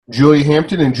Julia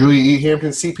Hampton and Julia E. Hampton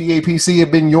CPA PC have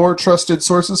been your trusted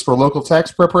sources for local tax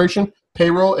preparation,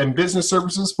 payroll, and business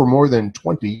services for more than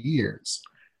 20 years.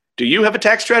 Do you have a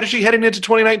tax strategy heading into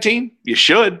 2019? You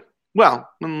should. Well,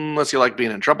 unless you like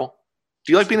being in trouble.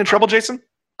 Do you like being in trouble, Jason?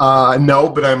 No,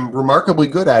 but I'm remarkably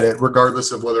good at it,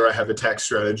 regardless of whether I have a tax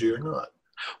strategy or not.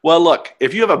 Well, look,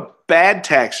 if you have a bad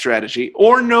tax strategy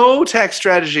or no tax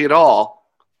strategy at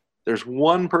all, there's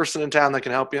one person in town that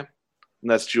can help you, and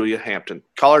that's Julia Hampton.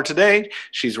 Call her today.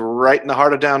 She's right in the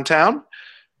heart of downtown.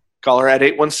 Call her at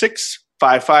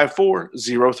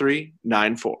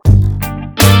 816-554-0394.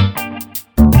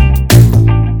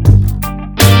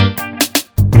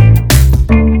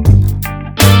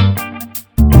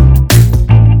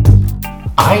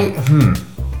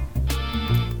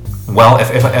 Well,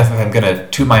 if I'm going to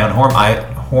toot my own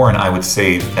horn, I would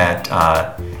say that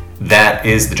that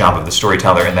is the job of the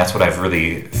storyteller, and that's what I've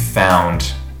really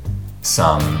found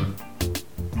some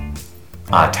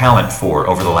talent for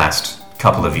over the last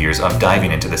couple of years of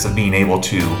diving into this, of being able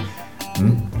to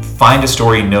find a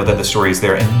story, know that the story is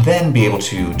there, and then be able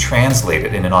to translate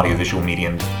it in an audiovisual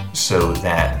medium so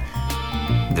that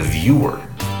the viewer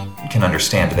can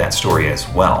understand that story as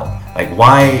well. Like,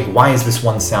 why is this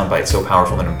one soundbite so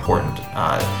powerful and important?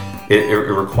 It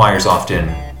requires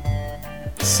often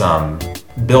some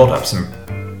build-up, some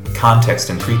context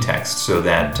and pretext, so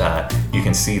that you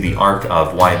can see the arc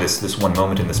of why this one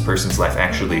moment in this person's life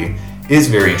actually is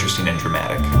very interesting and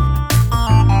dramatic.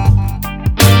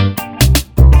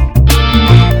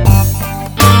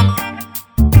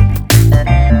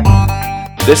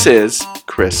 This is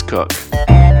Chris Cook.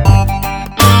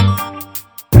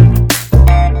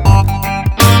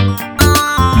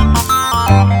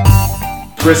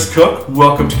 Chris Cook,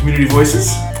 welcome to Community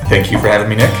Voices. Thank you for having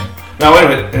me, Nick. Now, wait a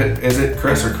minute. Is it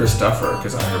Chris or Christopher?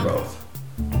 Because I hear both.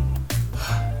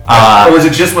 Or is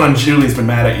it just when Julie's been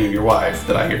mad at you, your wife,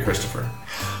 that I hear Christopher?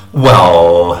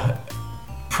 Well,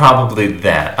 probably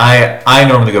that. I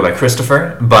normally go by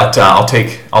Christopher, but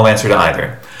I'll answer to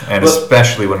either. And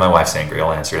especially when my wife's angry,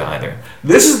 I'll answer to either.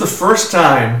 This is the first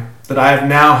time that I have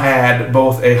now had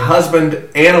both a husband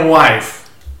and a wife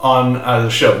on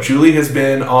the show. Julie has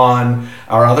been on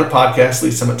our other podcast, Lee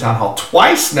Summit Town Hall,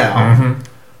 twice now.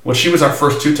 Well, she was our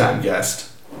first two-time guest.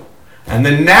 And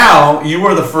then now, you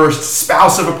are the first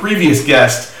spouse of a previous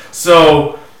guest.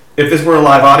 So, if this were a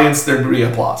live audience, there'd be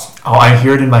applause. Oh, I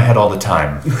hear it in my head all the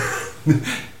time.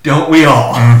 Don't we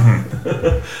all?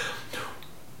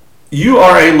 You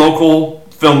are a local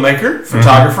filmmaker,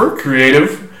 photographer,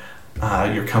 creative.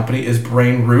 Your company is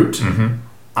Brain Root.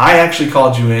 I actually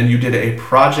called you in. You did a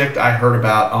project I heard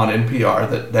about on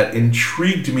NPR that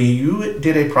intrigued me. You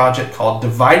did a project called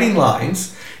Dividing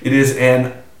Lines. It is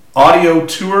an audio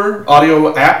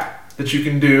app that you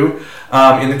can do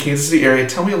in the Kansas City area.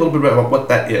 Tell me a little bit about what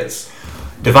that is.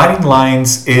 Dividing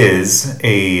Lines is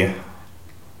a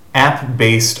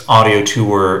app-based audio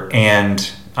tour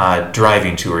and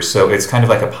driving tour. So it's kind of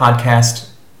like a podcast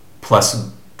plus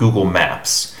Google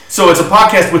Maps. So it's a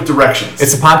podcast with directions.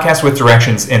 It's a podcast with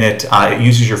directions in it. It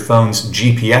uses your phone's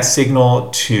GPS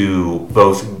signal to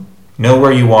both know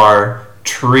where you are,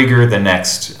 trigger the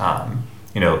next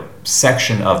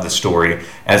section of the story,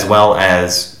 as well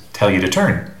as tell you to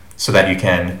turn, so that you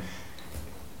can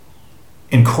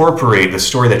incorporate the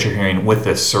story that you're hearing with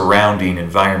the surrounding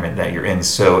environment that you're in.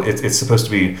 So it's supposed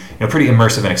to be pretty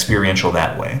immersive and experiential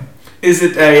that way. Is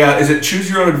it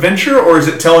choose your own adventure, or is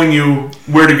it telling you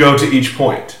where to go to each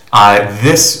point?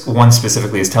 This one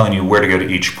specifically is telling you where to go to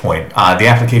each point. The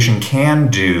application can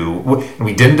do.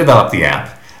 We didn't develop the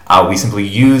app. We simply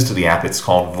used the app. It's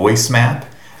called VoiceMap,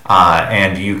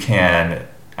 and you can.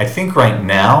 I think right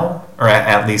now, or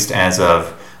at least as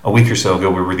of a week or so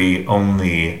ago, we were the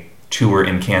only tour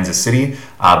in Kansas City.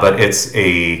 But it's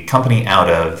a company out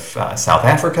of South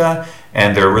Africa.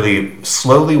 And they're really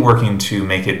slowly working to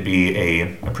make it be a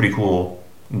pretty cool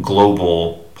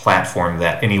global platform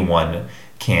that anyone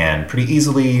can pretty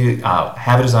easily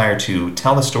have a desire to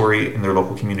tell a story in their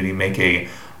local community, make a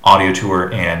audio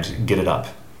tour, and get it up.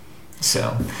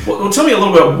 So, well, tell me a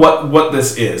little bit what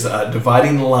this is.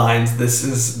 Dividing Lines. This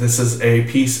is a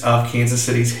piece of Kansas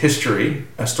City's history,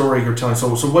 a story you're telling. So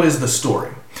what is the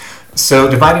story? So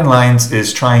Dividing Lines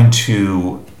is trying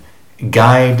to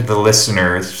guide the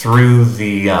listener through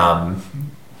the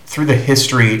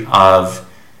history of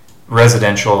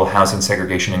residential housing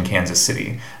segregation in Kansas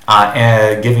City,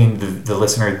 and giving the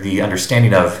listener the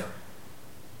understanding of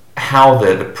how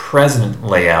the present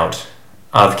layout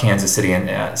of Kansas City,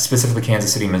 and specifically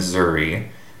Kansas City,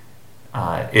 Missouri,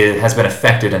 it has been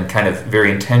affected and kind of very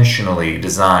intentionally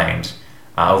designed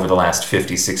over the last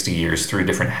 50, 60 years through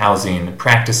different housing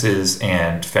practices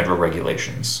and federal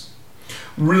regulations.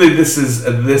 Really, this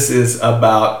is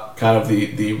about kind of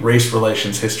the race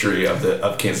relations history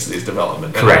of Kansas City's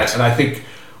development. Correct. And I think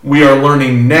we are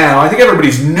learning now. I think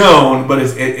everybody's known, but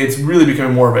it's really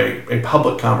becoming more of a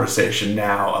public conversation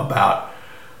now about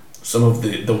some of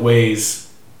the ways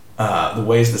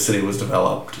the city was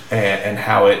developed and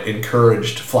how it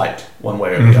encouraged flight one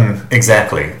way or the other.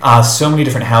 Exactly. So many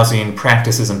different housing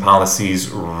practices and policies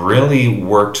really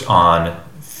worked on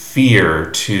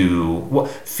fear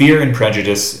and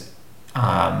prejudice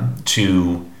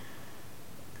to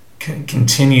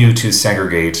continue to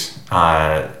segregate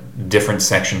different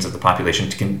sections of the population,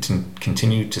 to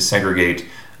continue to segregate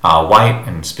white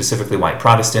and specifically white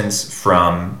Protestants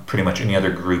from pretty much any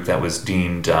other group that was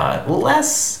deemed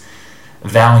less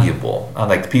valuable,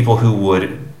 like the people who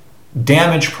would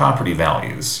damage property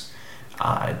values.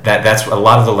 That's a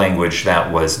lot of the language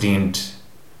that was deemed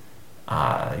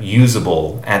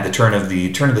usable at the turn of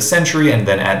the century, and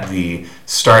then at the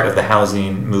start of the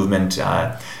housing movement.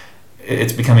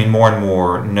 It's becoming more and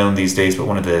more known these days, but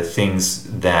one of the things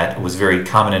that was very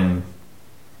common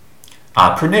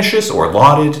and pernicious or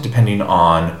lauded, depending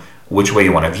on which way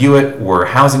you want to view it, were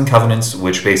housing covenants,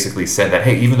 which basically said that,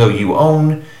 hey, even though you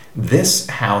own this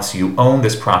house, you own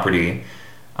this property,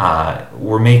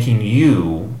 we're making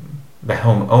you, the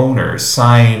homeowner,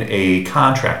 sign a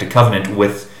contract, a covenant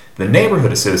with the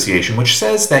neighborhood association, which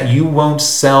says that you won't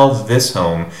sell this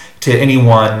home to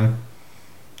anyone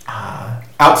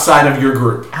outside of your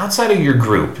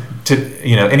group. To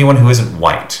anyone who isn't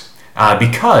white,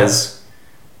 because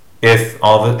it's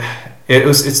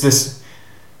this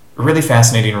really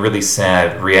fascinating, really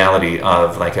sad reality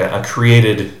of like a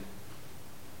created,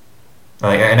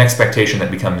 like an expectation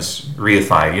that becomes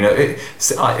reified.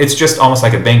 It's just almost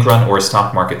like a bank run or a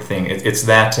stock market thing. It's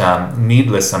that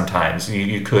needless sometimes.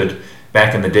 You could,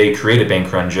 back in the day, create a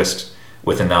bank run just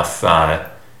with enough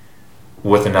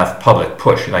public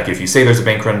push. Like if you say there's a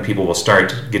bank run, people will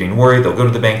start getting worried. They'll go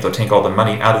to the bank. They'll take all the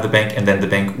money out of the bank, and then the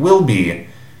bank will be,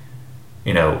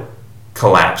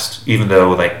 collapsed. Even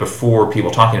though, like before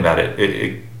people talking about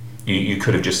it, you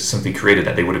could have just simply created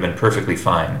that. They would have been perfectly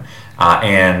fine.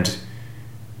 And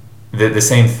the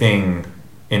same thing,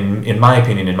 in my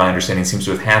opinion, in my understanding, seems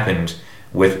to have happened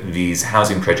with these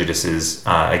housing prejudices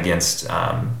against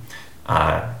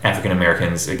African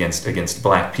Americans, against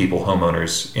black people,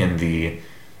 homeowners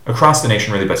across the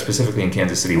nation, really, but specifically in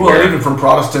Kansas City. Well, even from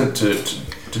Protestant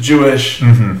to Jewish.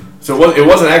 Mm-hmm. So it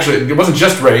wasn't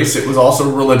just race; it was also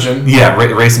religion. Yeah,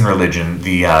 race and religion.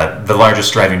 The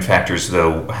largest driving factors,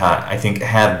 though, I think,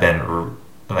 have been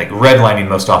like redlining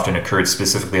most often occurred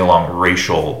specifically along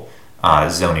racial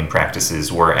zoning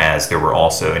practices, whereas there were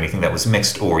also anything that was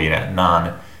mixed or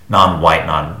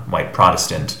non-white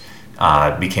Protestant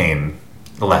became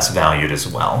less valued as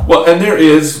well. Well, and there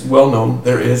is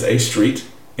a street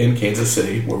in Kansas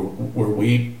City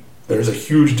where there's a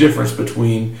huge difference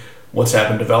between what's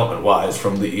happened development-wise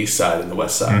from the east side and the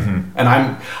west side. Mm-hmm. And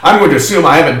I'm going to assume,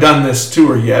 I haven't done this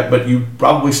tour yet, but you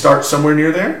probably start somewhere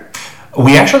near there?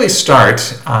 We actually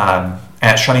start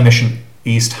at Shawnee Mission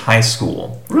East High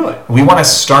School. Really? We want to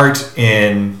start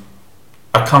in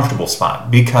a comfortable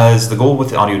spot because the goal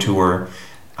with the audio tour,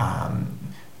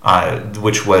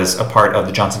 which was a part of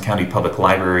the Johnson County Public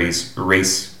Library's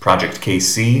Race Project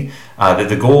KC,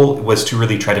 the goal was to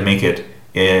really try to make it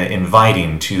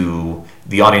inviting to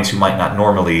the audience who might not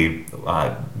normally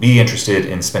be interested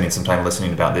in spending some time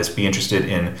listening about this, be interested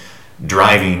in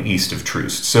driving east of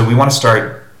Troost. So we want to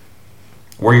start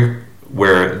where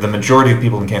the majority of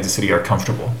people in Kansas City are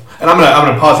comfortable. And I'm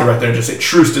gonna pause you right there and just say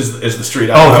Troost is the street.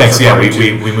 Thanks. Yeah, we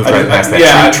moved right past that.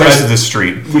 Yeah, Troost is the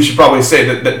street. We should probably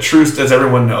say that Troost, as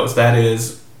everyone knows, that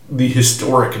is the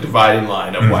historic dividing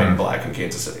line of white and black in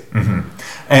Kansas City. Mm-hmm.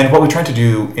 And what we tried to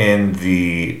do in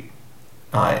the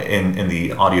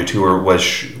audio tour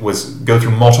was go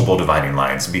through multiple dividing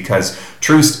lines, because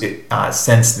Troost,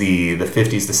 since the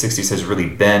 50s, the 60s, has really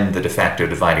been the de facto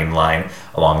dividing line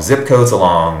along zip codes,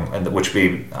 which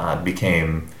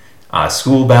became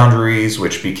school boundaries,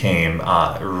 which became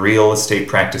real estate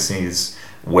practices,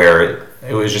 where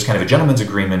it was just kind of a gentleman's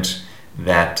agreement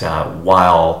that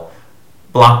while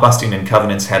blockbusting and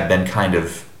covenants had been kind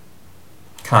of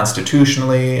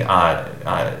constitutionally,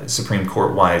 Supreme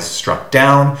Court-wise struck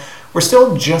down, we're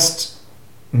still just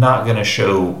not going to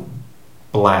show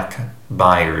black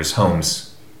buyers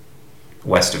homes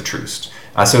west of Troost.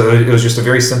 So it was just a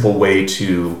very simple way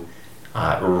to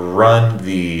run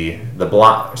a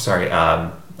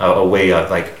way of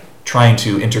like trying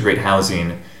to integrate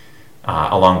housing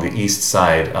along the east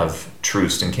side of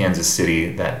Troost in Kansas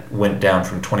City that went down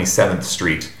from 27th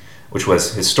Street, which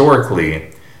was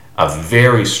historically a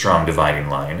very strong dividing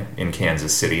line in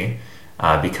Kansas City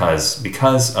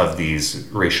because of these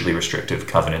racially restrictive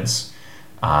covenants.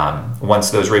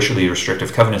 Once those racially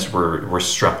restrictive covenants were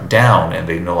struck down and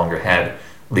they no longer had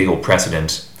legal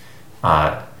precedent,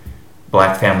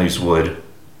 black families would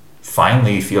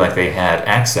finally feel like they had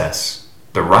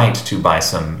the right to buy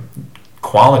some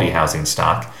quality housing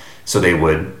stock. So they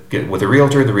would get with a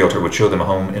realtor. The realtor would show them a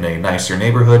home in a nicer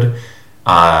neighborhood,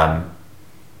 and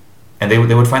they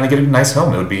would finally get a nice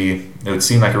home. It would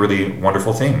seem like a really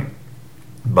wonderful thing,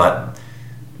 but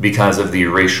because of the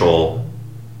racial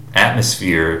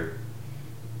atmosphere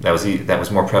that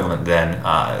was more prevalent then,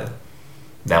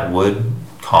 that would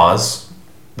cause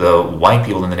the white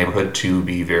people in the neighborhood to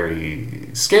be very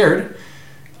scared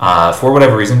for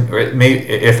whatever reason, or it may,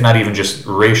 if not even just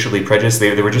racially prejudiced.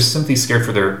 They were just simply scared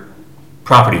for their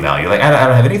property value. Like, I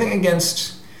don't have anything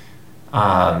against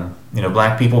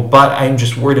black people, but I'm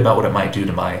just worried about what it might do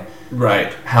to my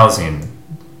housing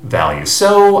value.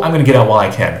 So I'm going to get out while I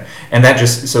can, and it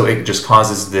just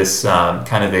causes this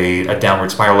kind of a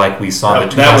downward spiral, like we saw in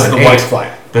the 2008. That was the white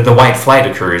flight. The white flight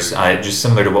occurs, just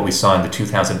similar to what we saw in the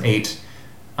 2008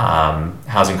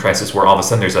 housing crisis, where all of a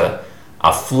sudden there's a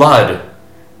flood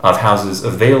of houses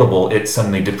available. It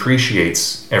suddenly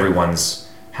depreciates everyone's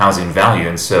housing value,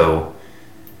 and so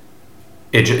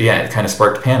it kind of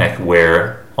sparked panic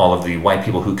where all of the white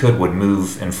people who would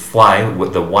move and fly.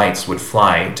 The whites would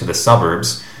fly to the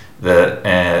suburbs.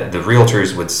 The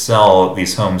realtors would sell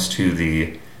these homes to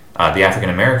the African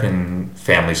American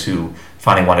families who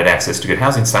finally wanted access to good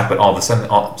housing stock. But all of a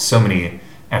sudden, so many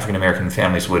African American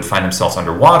families would find themselves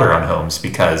underwater on homes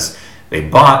because they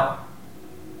bought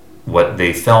what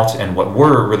they felt and what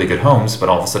were really good homes, but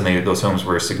all of a sudden those homes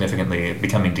were significantly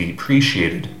becoming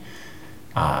depreciated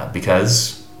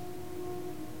because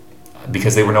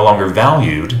they were no longer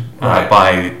valued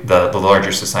by the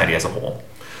larger society as a whole.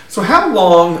 So how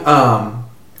long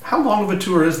of a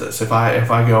tour is this? If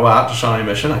I go out to Shawnee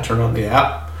Mission, I turn on the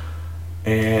app,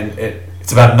 and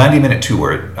it's about a 90-minute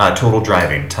tour, total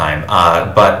driving time.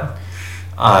 But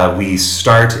we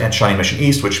start at Shawnee Mission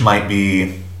East, which might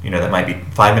be, that might be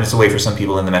 5 minutes away for some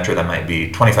people in the metro. That might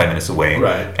be 25 minutes away.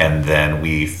 Right. And then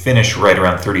we finish right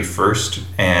around 31st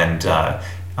and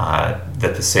the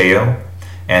Paseo.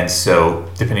 And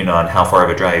so, depending on how far of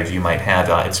a drive you might have,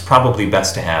 it's probably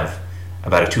best to have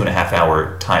about a 2.5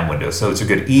 hour time window. So it's a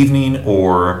good evening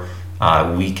or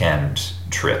weekend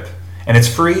trip. And it's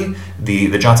free.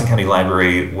 The Johnson County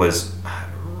Library was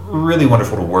really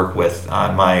wonderful to work with.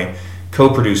 My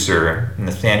co-producer,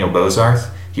 Nathaniel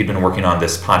Bozarth, he'd been working on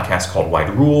this podcast called Wide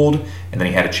Ruled, and then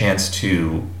he had a chance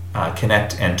to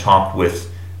connect and talk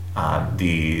with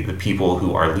the people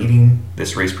who are leading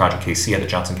this Race Project KC at the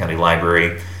Johnson County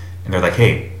Library. And they're like,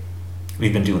 hey,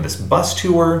 we've been doing this bus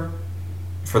tour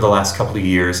for the last couple of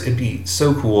years. It'd be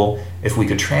so cool if we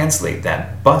could translate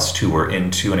that bus tour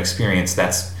into an experience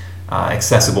that's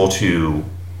accessible to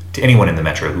anyone in the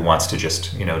metro who wants to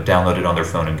just download it on their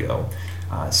phone and go.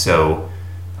 So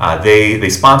they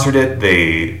sponsored it.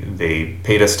 They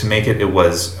paid us to make it. It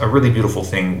was a really beautiful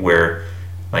thing where,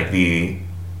 like, the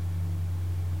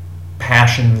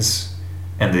passions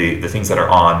and the things that are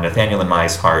on Nathaniel and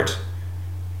Mai's heart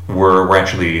were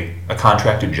actually a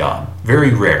contracted job.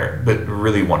 Very rare, but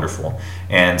really wonderful.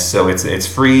 And so it's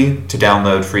free to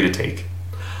download, free to take.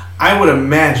 I would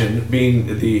imagine,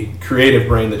 being the creative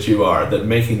brain that you are, that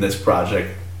making this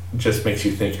project just makes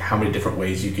you think how many different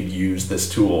ways you could use this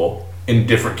tool in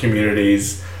different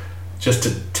communities just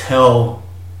to tell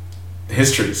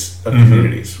histories of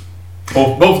communities.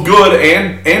 Both good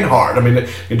and hard. I mean,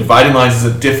 dividing lines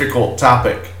is a difficult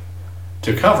topic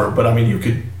to cover, but I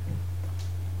mean,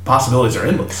 possibilities are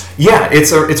endless. Yeah,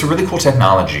 it's a really cool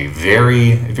technology.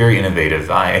 Very, very innovative.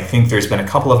 I think there's been a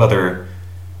couple of other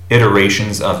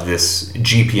iterations of this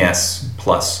GPS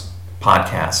plus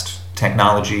podcast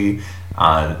technology.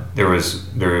 There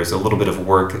was a little bit of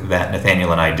work that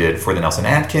Nathaniel and I did for the Nelson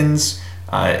Atkins,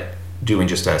 doing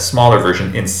just a smaller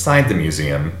version inside the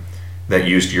museum that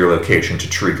used your location to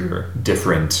trigger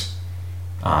different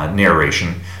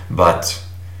narration. But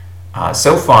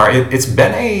so far, it's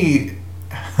been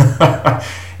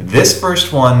this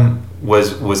first one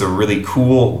was a really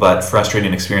cool but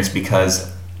frustrating experience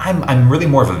because I'm really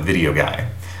more of a video guy.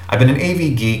 I've been an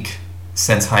AV geek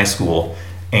since high school,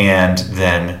 and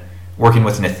then working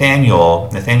with Nathaniel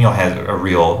has a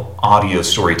real audio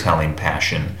storytelling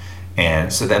passion,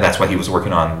 and so that's why he was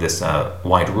working on this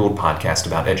Wide Ruled podcast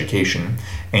about education.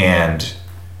 And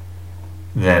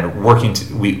then working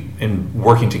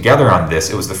together on this,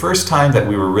 it was the first time that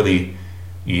we were really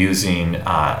using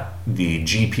the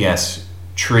GPS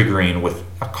triggering with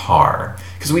a car,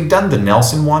 because we'd done the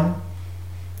Nelson one,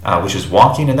 which is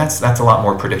walking, and that's a lot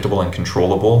more predictable and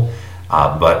controllable,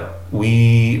 but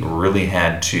we really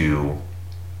had to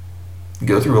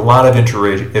go through a lot of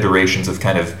iterations of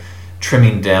kind of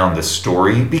trimming down the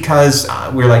story, because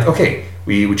we were like, okay,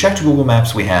 we checked Google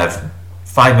Maps, we have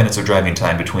 5 minutes of driving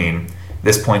time between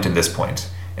this point and this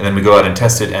point, and then we go out and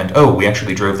test it, and we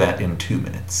actually drove that in 2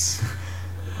 minutes.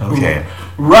 Okay.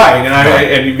 Right,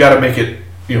 and you've got to make it,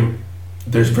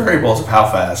 there's variables of how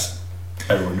fast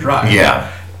everyone drives.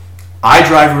 Yeah. I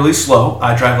drive really slow.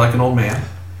 I drive like an old man.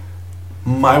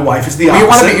 My wife is the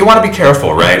opposite. You want to be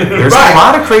careful, right? There's a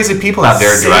lot of crazy people out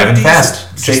there driving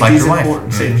fast, just like your wife.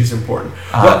 Important. Safety's important.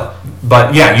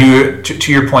 But yeah,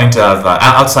 to your point of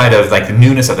outside of like the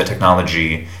newness of the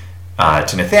technology,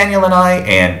 to Nathaniel and I,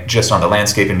 and just on the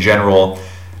landscape in general,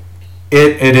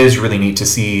 it is really neat to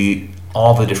see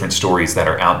all the different stories that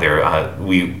are out there.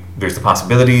 There's the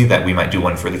possibility that we might do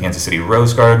one for the Kansas City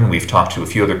Rose Garden. We've talked to a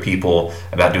few other people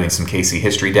about doing some KC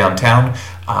history downtown.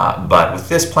 But with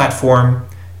this platform,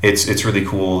 it's really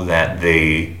cool that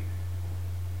they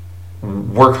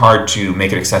work hard to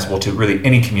make it accessible to really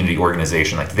any community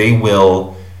organization. Like they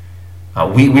will,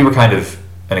 we were kind of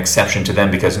an exception to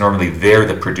them, because normally they're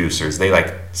the producers. They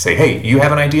like say, hey, you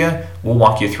have an idea, we'll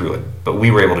walk you through it. But we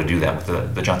were able to do that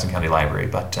with the Johnson County Library.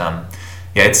 But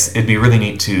yeah, it'd be really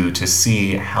neat to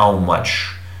see how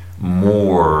much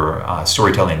more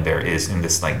storytelling there is in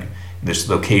this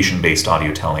location-based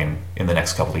audio telling in the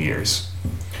next couple of years.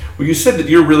 Well, you said that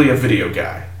you're really a video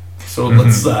guy. So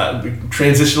let's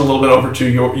transition a little bit over to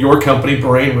your company,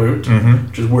 Brainroot,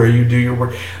 which is where you do your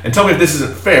work. And tell me if this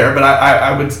isn't fair, but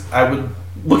I would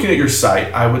looking at your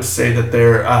site, I would say that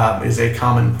there is a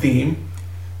common theme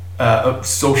of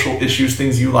social issues,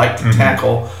 things you like to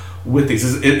tackle with these.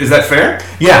 Is that fair?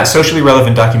 Yeah, socially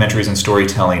relevant documentaries and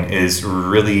storytelling is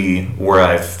really where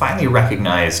I've finally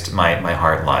recognized my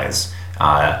heart lies.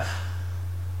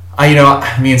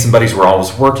 Me and some buddies were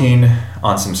always working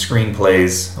on some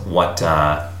screenplays.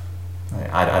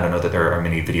 I don't know that there are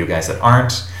many video guys that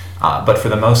aren't, but for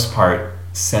the most part,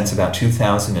 since about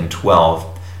 2012,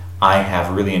 I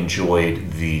have really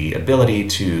enjoyed the ability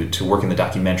to work in the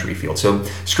documentary field. So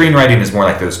screenwriting is more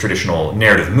like those traditional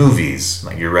narrative movies.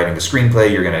 Like you're writing the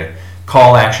screenplay, you're going to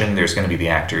call action, there's going to be the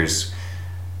actors,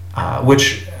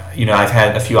 which I've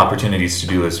had a few opportunities to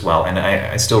do as well, and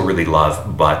I still really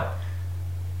love. But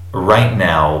right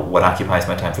now, what occupies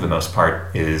my time for the most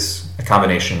part is a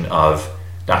combination of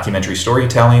documentary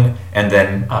storytelling and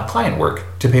then client work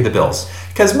to pay the bills.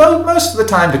 Because most of the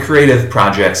time, the creative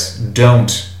projects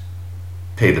don't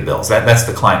pay the bills. That's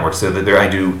the client work. So that I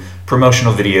do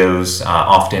promotional videos,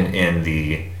 often in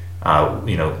the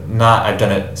I've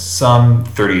done it some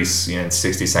 30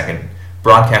 60 second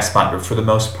broadcast spot, but for the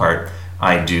most part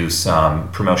I do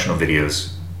some promotional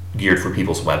videos geared for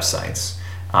people's websites.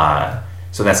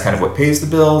 So that's kind of what pays the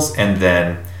bills, and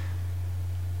then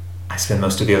I spend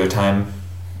most of the other time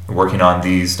working on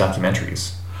these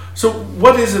documentaries. So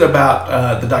what is it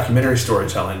about the documentary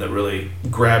storytelling that really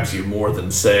grabs you more than,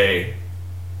 say,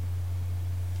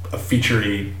 a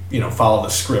featurey, follow the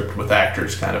script with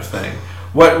actors kind of thing?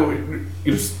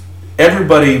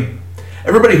 Everybody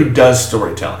who does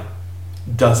storytelling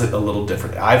does it a little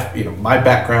different. My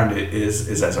background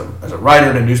is as a writer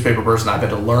and a newspaper person. I've had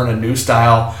to learn a new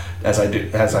style as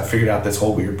I figured out this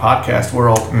whole weird podcast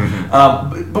world.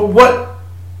 But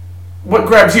what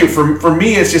grabs you? For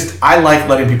me, it's just I like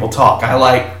letting people talk. I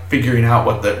like figuring out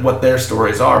what their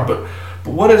stories are. But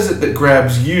what is it that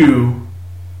grabs you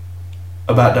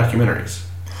about documentaries?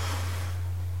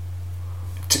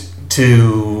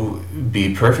 To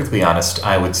be perfectly honest,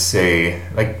 I would say,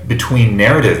 like, between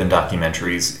narrative and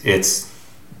documentaries, it's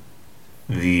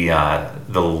the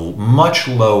much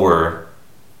lower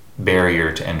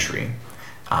barrier to entry,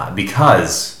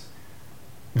 because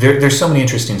there's so many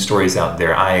interesting stories out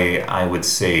there. I would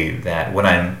say that when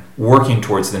I'm working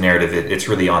towards the narrative, it's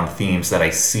really on themes that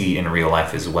I see in real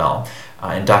life as well.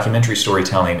 In documentary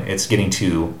storytelling, it's getting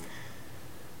to,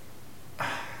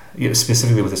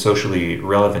 specifically with the socially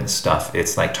relevant stuff,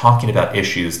 it's like talking about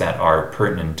issues that are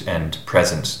pertinent and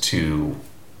present to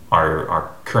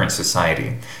our current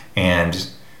society, and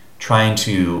trying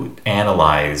to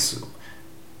analyze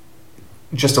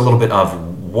just a little bit of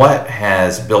what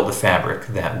has built the fabric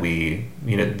that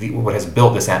what has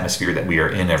built this atmosphere that we are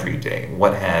in every day,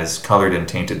 what has colored and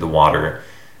tainted the water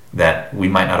that we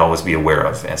might not always be aware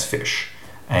of as fish.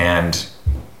 And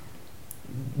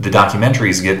the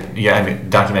documentaries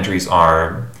documentaries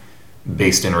are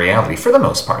based in reality for the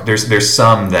most part. There's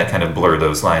some that kind of blur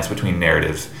those lines between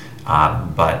narrative,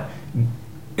 but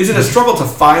Is it a struggle to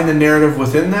find the narrative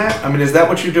within that? I mean, is that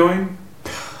what you're doing?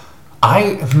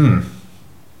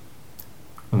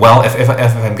 Well, if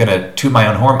I'm going to toot my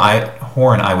own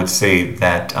horn, I would say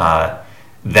that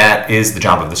that is the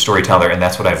job of the storyteller, and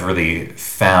that's what I've really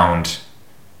found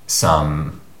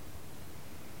some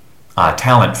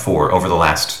talent for over the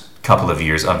last couple of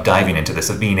years of diving into this,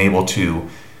 of being able to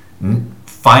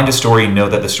find a story, know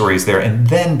that the story is there, and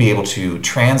then be able to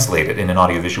translate it in an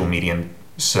audiovisual medium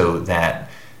so that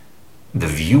the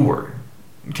viewer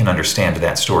can understand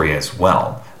that story as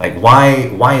well. Like,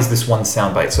 why is this one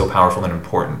soundbite so powerful and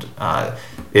important?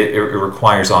 It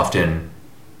requires often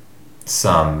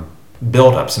some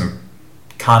build-up, some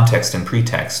context and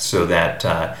pretext, so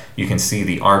that you can see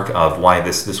the arc of why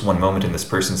this one moment in this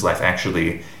person's life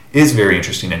actually is very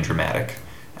interesting and dramatic.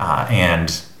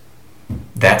 And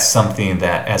that's something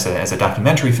that, as a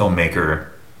documentary filmmaker,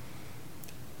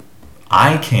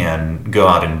 I can go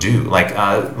out and do. Like,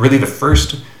 really the first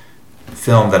documentary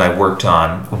film that I worked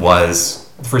on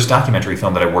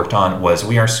was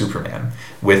We Are Superman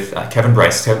with Kevin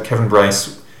Bryce. Kevin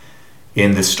Bryce,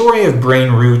 in the story of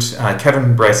Brain Root,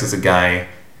 Kevin Bryce is a guy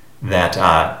that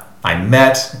I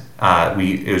met.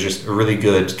 It was just a really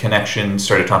good connection.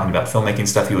 Started talking about filmmaking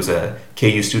stuff. He was a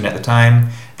KU student at the time.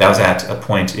 That was at a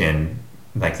point in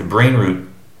like the Brain Root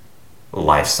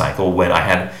life cycle when I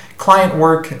had client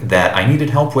work that I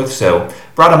needed help with, so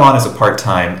brought him on as a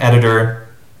part-time editor.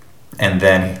 And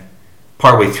then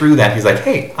partway through that, he's like,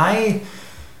 hey, I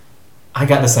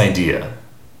got this idea.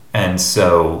 And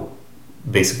so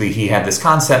basically he had this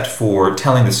concept for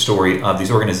telling the story of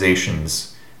these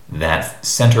organizations that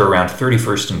center around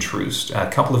 31st and Troost,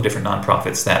 a couple of different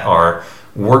nonprofits that are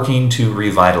working to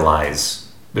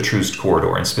revitalize the Troost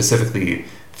corridor, and specifically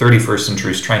 31st and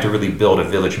Troost, trying to really build a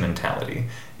village mentality.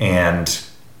 And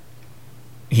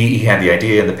he had the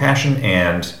idea and the passion,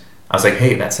 and I was like,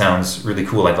 hey, that sounds really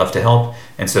cool. I'd love to help.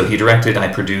 And so he directed, I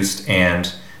produced,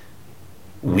 and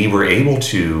we were able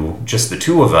to, just the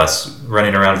two of us,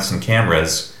 running around with some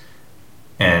cameras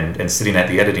and sitting at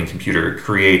the editing computer,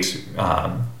 create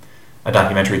a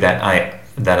documentary that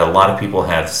a lot of people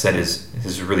have said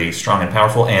is really strong and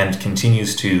powerful, and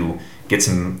continues to get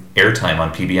some airtime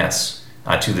on PBS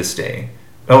to this day.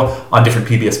 Oh, on different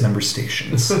PBS member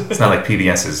stations. It's not like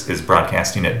PBS is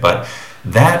broadcasting it, but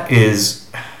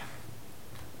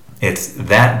it's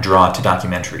that draw to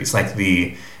documentaries. Like if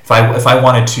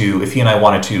he and I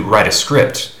wanted to write a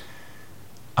script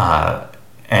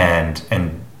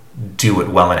and do it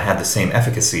well and have the same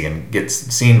efficacy and get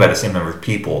seen by the same number of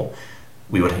people,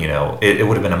 we would, it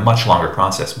would have been a much longer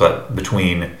process. But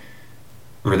between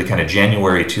really kind of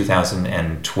January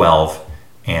 2012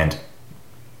 and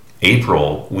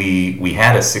April, we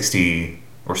had a 60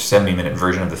 or 70 minute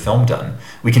version of the film done.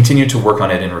 We continued to work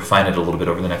on it and refine it a little bit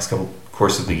over the next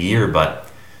course of the year, but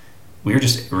we were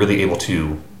just really able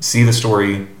to see the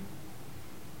story,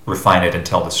 refine it, and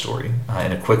tell the story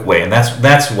in a quick way. And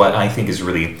that's what I think is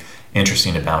really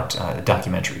interesting about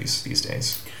documentaries these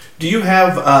days. Do you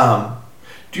have a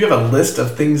list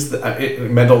of things,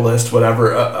 mental list,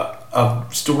 whatever,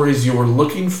 of stories you were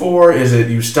looking for? Is it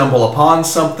you stumble upon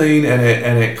something and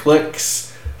it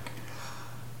clicks?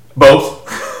 Both.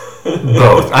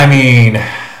 Both. I mean,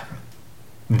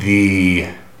 the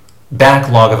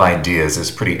backlog of ideas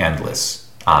is pretty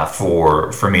endless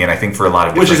for me, and I think for a lot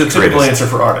of different which is a typical answer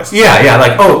for artists. Yeah,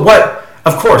 like, oh, what?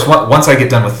 Of course, once I get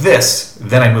done with this,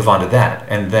 then I move on to that,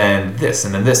 and then this,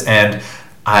 and then this, and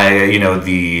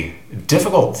the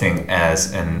difficult thing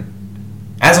as an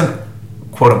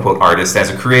quote-unquote artist, as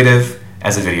a creative,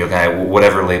 as a video guy,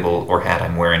 whatever label or hat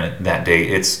I'm wearing that day,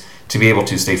 it's to be able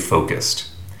to stay focused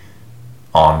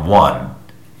on one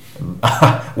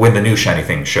when the new shiny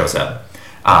thing shows up.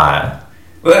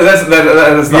 That's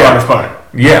the hardest part.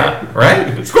 Yeah,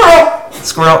 right?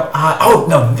 Squirrel. Oh,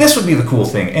 no, this would be the cool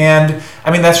thing. And,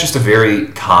 I mean, that's just a very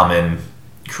common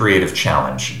creative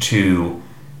challenge, to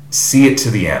see it to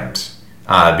the end.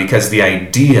 Because the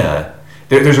idea...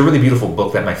 There's a really beautiful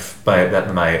book that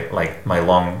my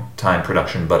longtime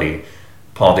production buddy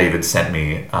Paul David sent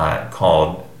me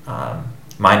called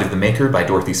Mind of the Maker by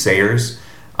Dorothy Sayers.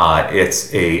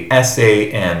 It's a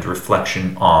essay and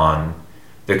reflection on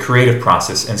the creative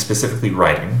process, and specifically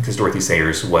writing, because Dorothy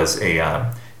Sayers was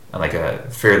a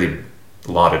fairly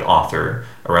lauded author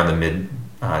around the mid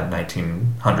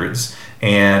 1900s,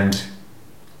 and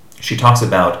she talks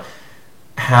about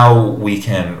how we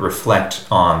can reflect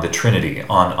on the Trinity,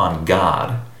 on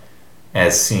God,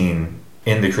 as seen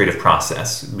in the creative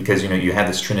process, because you have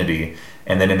this Trinity,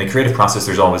 and then in the creative process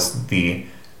there's always the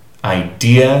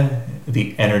idea,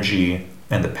 the energy,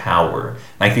 and the power.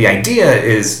 Like the idea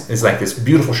is like this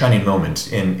beautiful shining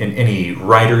moment in any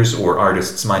writer's or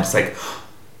artist's mind. It's like,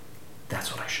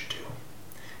 that's what I should do.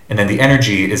 And then the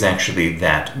energy is actually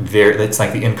it's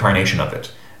like the incarnation of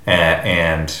it.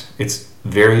 And it's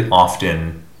very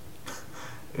often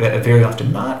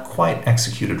not quite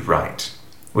executed right,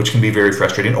 which can be very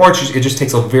frustrating. Or it just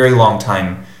takes a very long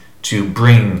time to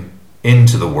bring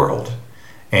into the world.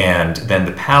 And then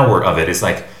the power of it is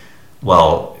like,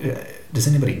 well, does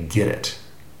anybody get it?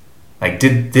 Like,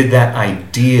 did that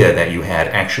idea that you had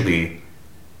actually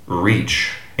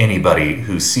reach anybody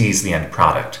who sees the end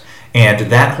product?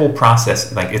 And that whole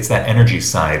process, like, it's that energy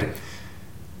side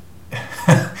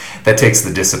that takes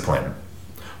the discipline.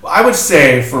 Well, I would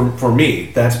say for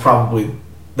me, that's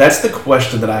the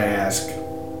question that I ask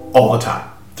all the time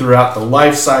throughout the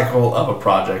life cycle of a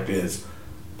project is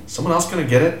someone else going to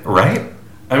get it? Right.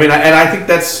 I mean, I think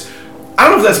I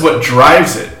don't know if that's what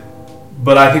drives it,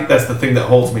 but I think that's the thing that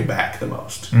holds me back the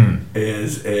most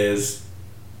is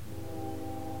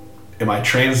am I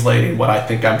translating what I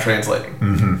think I'm translating?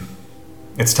 Mm-hmm.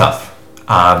 It's tough.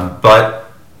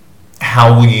 But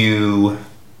how will you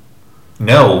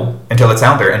know until it's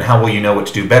out there, and how will you know what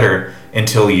to do better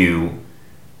until you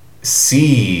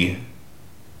see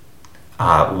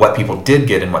what people did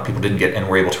get and what people didn't get, and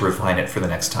we're able to refine it for the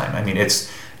next time? I mean,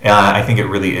 it's I think it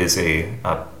really is a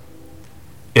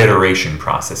iteration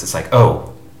process. It's like,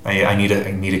 I need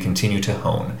to continue to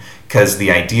hone, because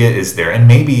the idea is there, and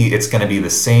maybe it's going to be the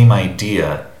same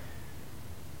idea,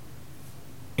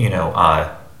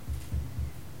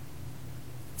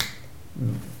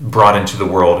 brought into the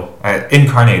world,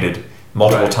 incarnated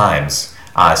multiple times,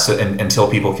 until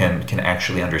people can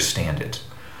actually understand it.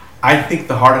 I think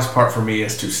the hardest part for me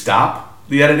is to stop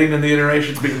the editing and the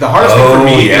iteration. The hardest thing for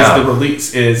me is the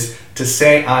release, is to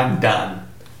say I'm done,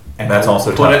 and that's also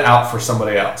put tough. it out for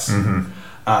somebody else. Mm-hmm.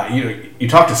 You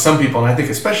talk to some people, and I think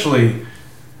especially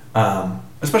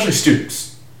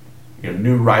students,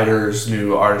 new writers,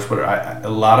 new artists, whatever. A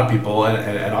lot of people,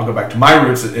 and I'll go back to my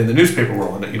roots in the newspaper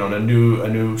world. And a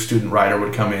new student writer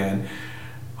would come in.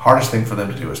 Hardest thing for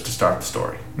them to do is to start the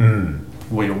story.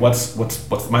 Well,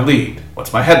 what's my lead?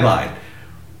 What's my headline?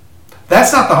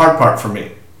 That's not the hard part for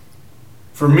me.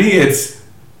 For me, it's,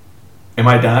 am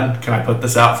I done? Can I put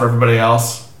this out for everybody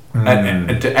else?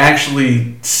 And to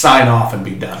actually sign off and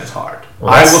be done is hard.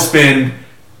 Well, I will spend,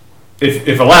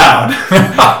 if allowed,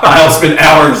 I'll spend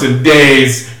hours and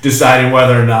days deciding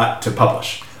whether or not to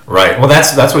publish. Right. Well,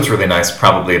 that's what's really nice,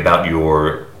 probably, about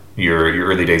your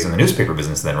early days in the newspaper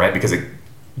business, then, right? Because it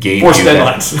gave forced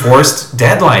you forced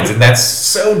deadlines, and that's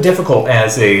so difficult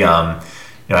as a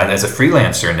as a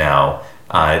freelancer now,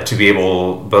 to be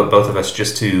able, both of us,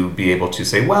 just to be able to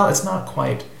say, well, it's not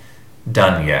quite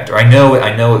done yet, or I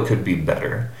know it could be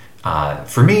better.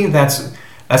 For me, that's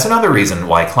another reason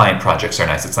why client projects are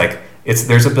nice. It's like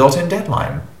there's a built-in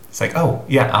deadline. It's like,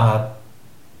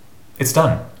 it's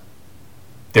done.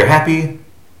 They're happy.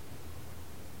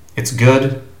 It's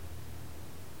good.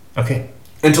 Okay.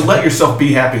 And to let yourself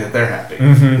be happy that they're happy.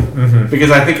 Mm-hmm. Because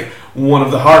I think one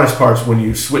of the hardest parts when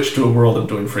you switch to a world of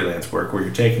doing freelance work, where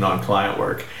you're taking on client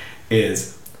work,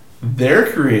 is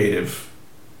their creative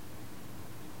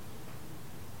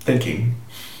thinking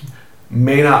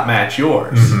may not match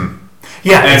yours. Mm-hmm.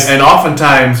 Yeah. And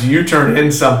oftentimes you turn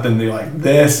in something, they're like,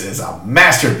 this is a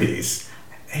masterpiece.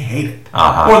 They hate it.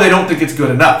 Uh-huh. Or they don't think it's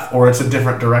good enough, or it's a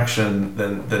different direction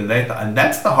than they thought. And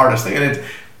that's the hardest thing. And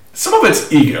some of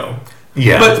it's ego.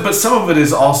 Yeah. But some of it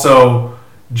is also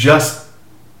just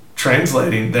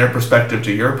translating their perspective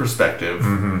to your perspective.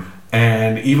 Mm-hmm.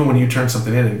 And even when you turn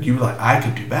something in and you're like, I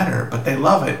could do better, but they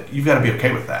love it, you've got to be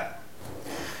okay with that.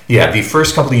 Yeah, the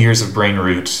first couple of years of Brain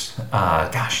Root,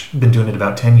 I've been doing it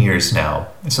about 10 years now.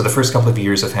 So the first couple of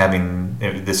years of having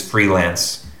this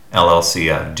freelance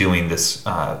LLC, doing this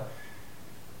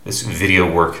this video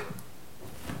work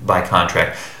by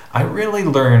contract, I really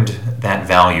learned that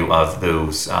value of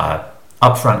those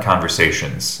upfront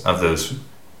conversations, of those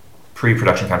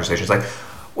pre-production conversations. Like,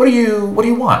 what do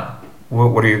you want?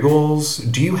 What are your goals?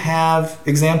 Do you have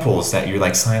examples that you're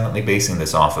like silently basing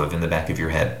this off of in the back of your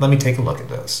head? Let me take a look at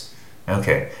those.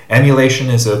 Okay, emulation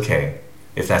is okay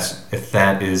if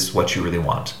that is what you really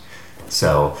want.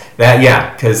 So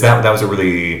because that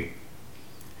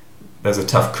was a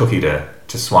tough cookie to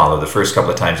swallow. The first couple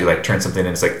of times you like turn something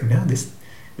in, it's like, no, this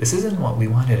isn't what we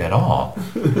wanted at all.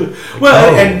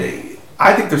 Well, and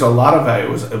I think there's a lot of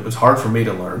value. It was hard for me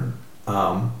to learn.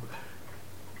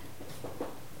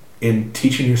 In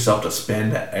teaching yourself to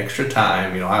spend that extra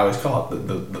time, I always call it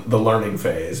the learning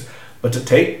phase, but to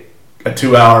take a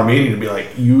 2-hour meeting and be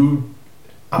like, you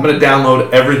I'm going to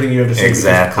download everything you have to say.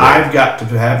 Exactly. I've got to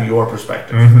have your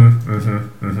perspective.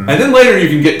 And then later you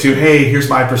can get to, hey, here's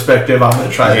my perspective. I'm going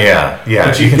to try that. Yeah.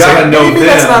 But you've got to know maybe them.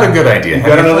 that's not a good idea. You've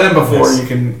got to know them before you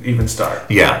can even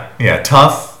start. Yeah.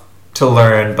 Tough to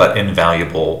learn, but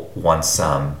invaluable once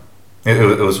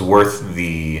it was worth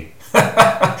the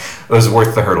it was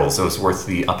worth the hurdles. It was worth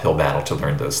the uphill battle to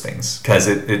learn those things, because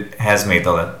it has made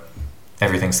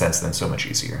everything since then so much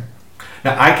easier.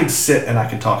 Now, I could sit and I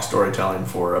could talk storytelling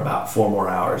for about 4 more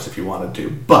hours if you wanted to,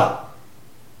 but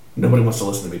nobody wants to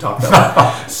listen to me talk that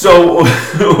long. So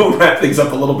we'll wrap things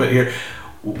up a little bit here.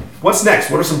 What's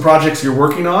next? What are some projects you're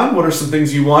working on? What are some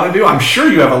things you want to do? I'm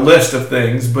sure you have a list of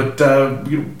things, but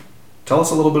tell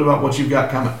us a little bit about what you've got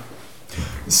coming.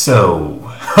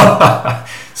 So,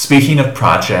 speaking of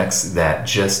projects that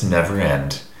just never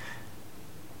end,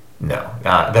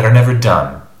 that are never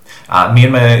done, me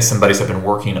and some buddies have been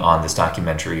working on this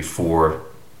documentary for,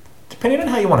 depending on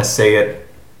how you want to say it,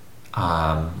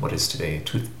 what is today,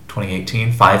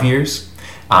 2018, 5 years?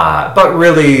 But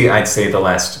really, I'd say the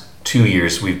last 2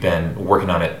 years we've been working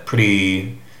on it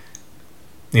pretty,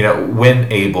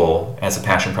 when able, as a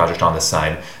passion project on the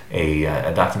side,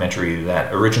 a documentary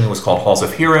that originally was called Halls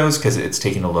of Heroes, because it's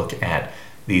taking a look at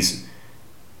these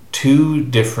 2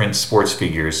 different sports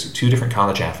figures, 2 different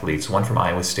college athletes, one from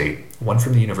Iowa State, one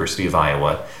from the University of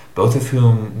Iowa, both of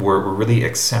whom were really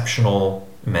exceptional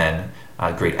men,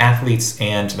 great athletes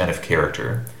and men of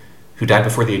character, who died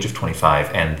before the age of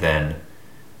 25, and then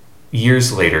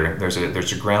years later there's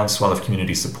a groundswell of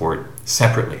community support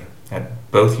separately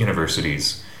at both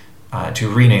universities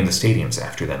to rename the stadiums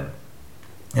after them.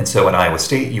 And so at Iowa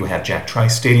State you have Jack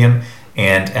Trice Stadium,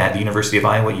 and at the University of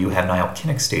Iowa you have Niall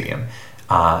Kinnick Stadium.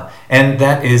 And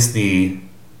that is the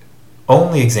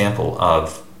only example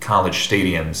of college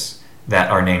stadiums that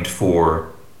are named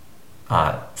for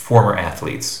former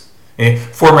athletes.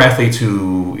 Former athletes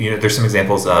who, there's some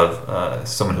examples of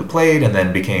someone who played and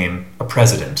then became a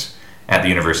president at the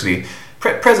university.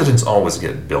 Presidents always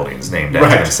get buildings named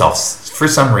after themselves for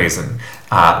some reason.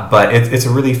 But it's a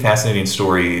really fascinating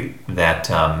story that's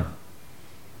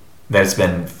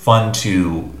been fun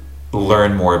to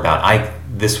learn more about.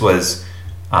 This was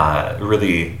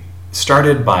really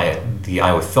started by the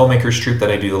Iowa Filmmakers Troupe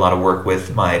that I do a lot of work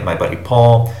with. My buddy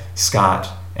Paul, Scott,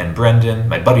 and Brendan.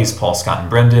 My buddies Paul, Scott, and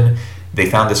Brendan. They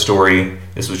found the story.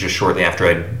 This was just shortly after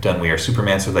I'd done We Are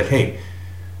Superman. So they're like, hey,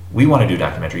 we want to do a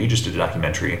documentary. You just did a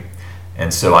documentary.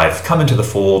 And so I've come into the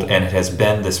fold, and it has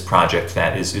been this project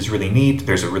that is really neat.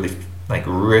 There's a really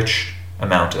rich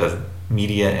amount of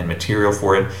media and material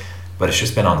for it, but it's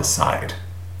just been on the side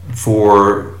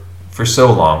for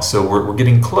so long. So we're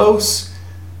getting close.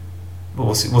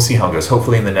 We'll see how it goes.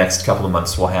 Hopefully in the next couple of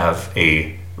months we'll have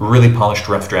a really polished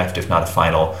rough draft, if not a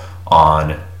final,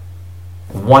 on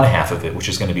one half of it, which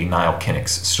is going to be Niall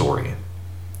Kinnick's story,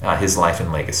 his life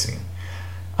and legacy.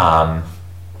 And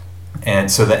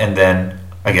then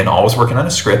again, always working on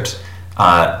a script.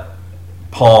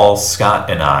 Paul, Scott,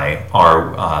 and I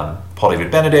are Paul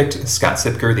David Benedict, Scott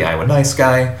Sipker, the Iowa Nice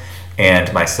Guy,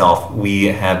 and myself. We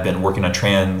have been working on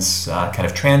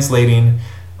translating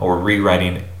or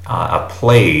rewriting a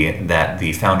play that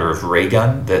the founder of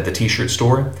Raygun, the T-shirt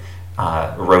store,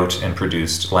 wrote and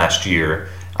produced last year.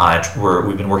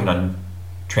 We've been working on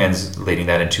translating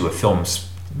that into a film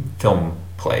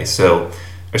play, so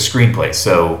a screenplay.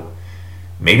 So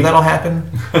maybe that'll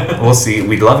happen. We'll see.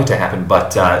 We'd love it to happen,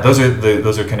 but those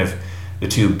are kind of the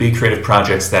 2 big creative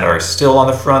projects that are still on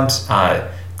the front.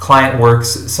 Client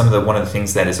works. One of the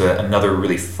things that is another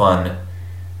really fun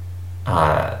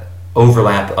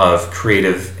overlap of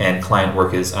creative and client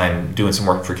work is I'm doing some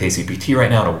work for KCPT right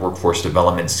now in a workforce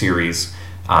development series.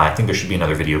 I think there should be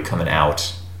another video coming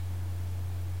out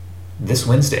this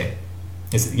Wednesday.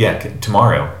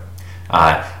 Tomorrow.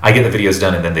 I get the videos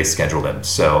done and then they schedule them.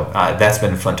 So that's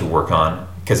been fun to work on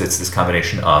because it's this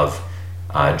combination of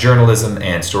journalism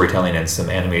and storytelling and some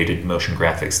animated motion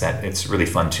graphics that it's really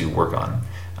fun to work on.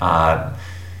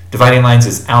 Dividing Lines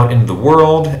is out in the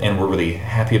world and we're really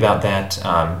happy about that.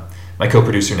 My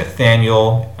co-producer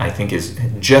Nathaniel, I think, is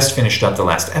just finished up the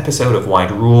last episode of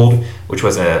Wide Ruled, which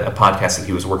was a podcast that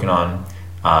he was working on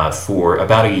for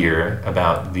about a year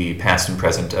about the past and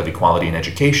present of equality in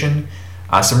education.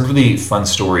 Some really fun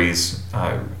stories,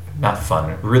 not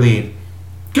fun, really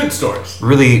good stories,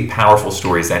 really powerful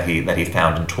stories that he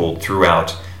found and told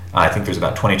throughout. I think there's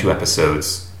about 22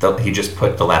 episodes. He just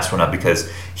put the last one up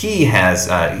because he has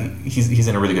he's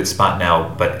in a really good spot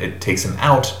now, but it takes him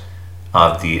out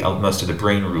of most of the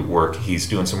brain root work. He's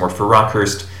doing some work for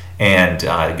Rockhurst and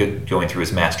going through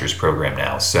his master's program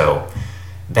now. So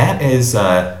that is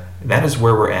that is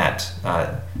where we're at.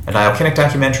 A Niall Kinnick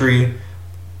documentary,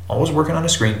 always working on a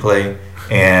screenplay,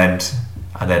 and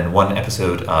then one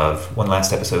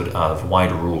last episode of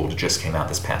Wide Ruled just came out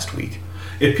this past week.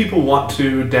 If people want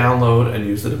to download and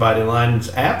use the Dividing Lines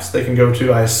apps, they can go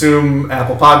to, I assume,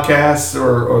 Apple Podcasts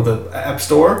or the App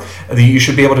Store. You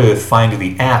should be able to find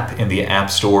the app in the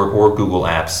App Store or Google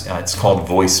Apps. It's called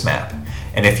VoiceMap.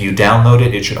 And if you download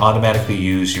it, it should automatically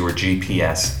use your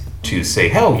GPS to say,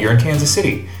 "Hell, you're in Kansas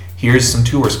City. Here's some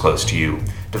tours close to you."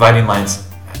 Dividing Lines,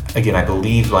 again, I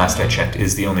believe last I checked,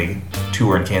 is the only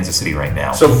tour in Kansas City right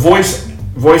now. So voice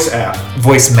app.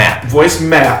 VoiceMap.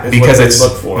 VoiceMap is because what it's they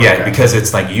look for. Yeah, okay. Because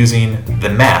it's like using the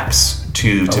maps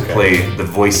to Okay. play the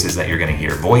voices that you're going to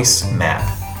hear. VoiceMap.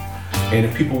 And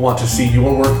if people want to see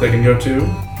your work, they can go to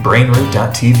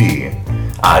brainroot.tv.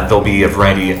 There'll be a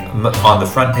variety. On the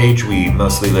front page, we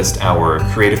mostly list our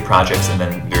creative projects, and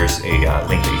then there's a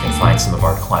link that you can find some of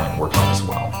our client work on as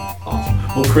well. Awesome.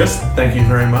 Well, Chris, thank you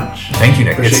very much. Thank you,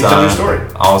 Nick. Appreciate you telling your story.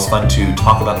 Always fun to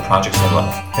talk about the projects I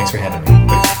love. Thanks for having me.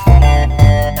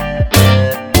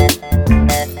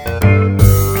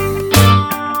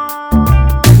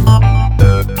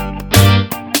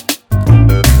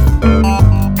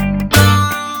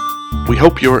 We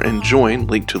hope you're enjoying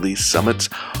Link to Lee's Summit's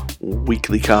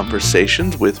weekly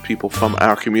conversations with people from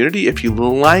our community. If you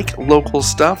like local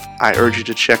stuff, I urge you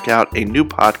to check out a new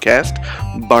podcast,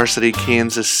 Varsity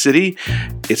Kansas City.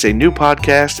 It's a new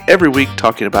podcast every week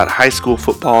talking about high school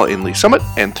football in Lee Summit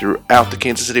and throughout the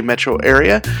Kansas City metro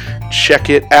area. Check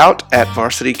it out at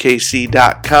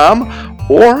varsitykc.com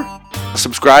or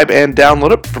subscribe and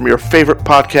download it from your favorite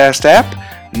podcast app.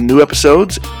 New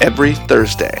episodes every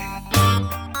Thursday.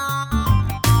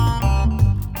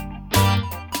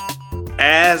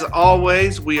 As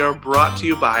always, we are brought to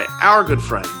you by our good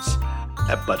friends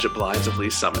at Budget Blinds of Lee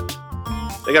Summit.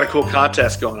 They got a cool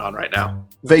contest going on right now.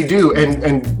 They do.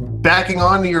 And backing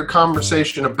on to your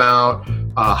conversation about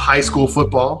high school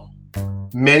football,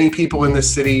 many people in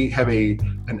this city have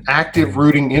an active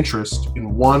rooting interest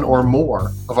in one or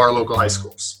more of our local high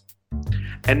schools.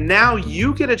 And now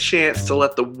you get a chance to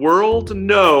let the world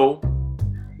know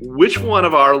which one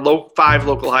of our 5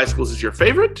 local high schools is your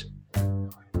favorite.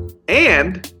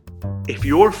 And if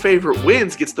your favorite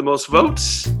wins, gets the most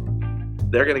votes,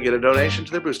 they're going to get a donation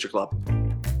to their booster club.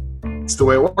 It's the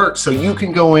way it works. So you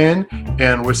can go in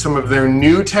and with some of their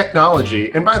new technology,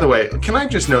 and by the way, can I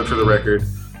just note for the record,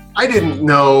 I didn't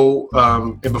know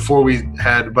before we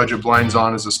had Budget Blinds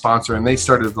on as a sponsor and they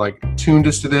started tuned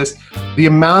us to this, the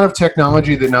amount of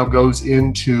technology that now goes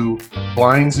into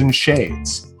blinds and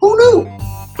shades. Who knew?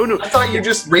 Who knew? I thought you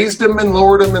just raised them and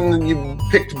lowered them and then you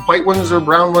picked white ones or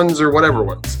brown ones or whatever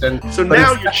ones. So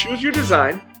now you choose your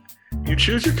design, you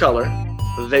choose your color,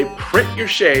 they print your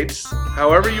shades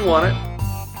however you want it,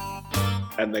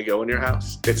 and they go in your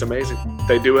house. It's amazing.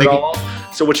 They do it all.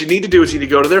 So what you need to do is you need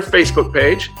to go to their Facebook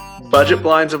page, Budget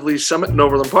Blinds of Lee Summit in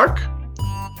Overland Park.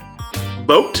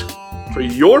 Vote for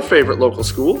your favorite local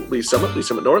school, Lee Summit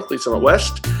North, Lee Summit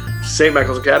West, St.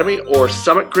 Michael's Academy, or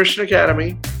Summit Christian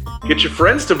Academy. Get your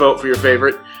friends to vote for your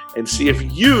favorite and see if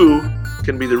you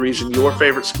can be the reason your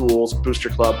favorite school's booster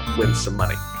club wins some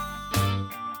money.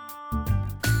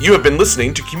 You have been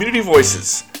listening to Community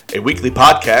Voices, a weekly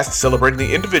podcast celebrating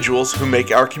the individuals who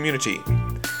make our community.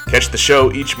 Catch the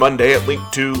show each Monday at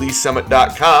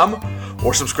link2leesummit.com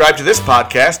or subscribe to this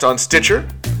podcast on Stitcher,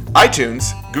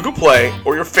 iTunes, Google Play,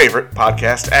 or your favorite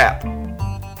podcast app.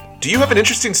 Do you have an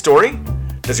interesting story?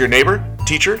 Does your neighbor,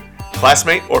 teacher,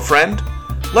 classmate, or friend?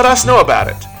 Let us know about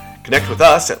it. Connect with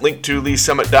us at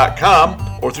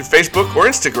link2leesummit.com or through Facebook or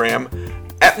Instagram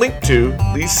at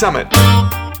link2leesummit.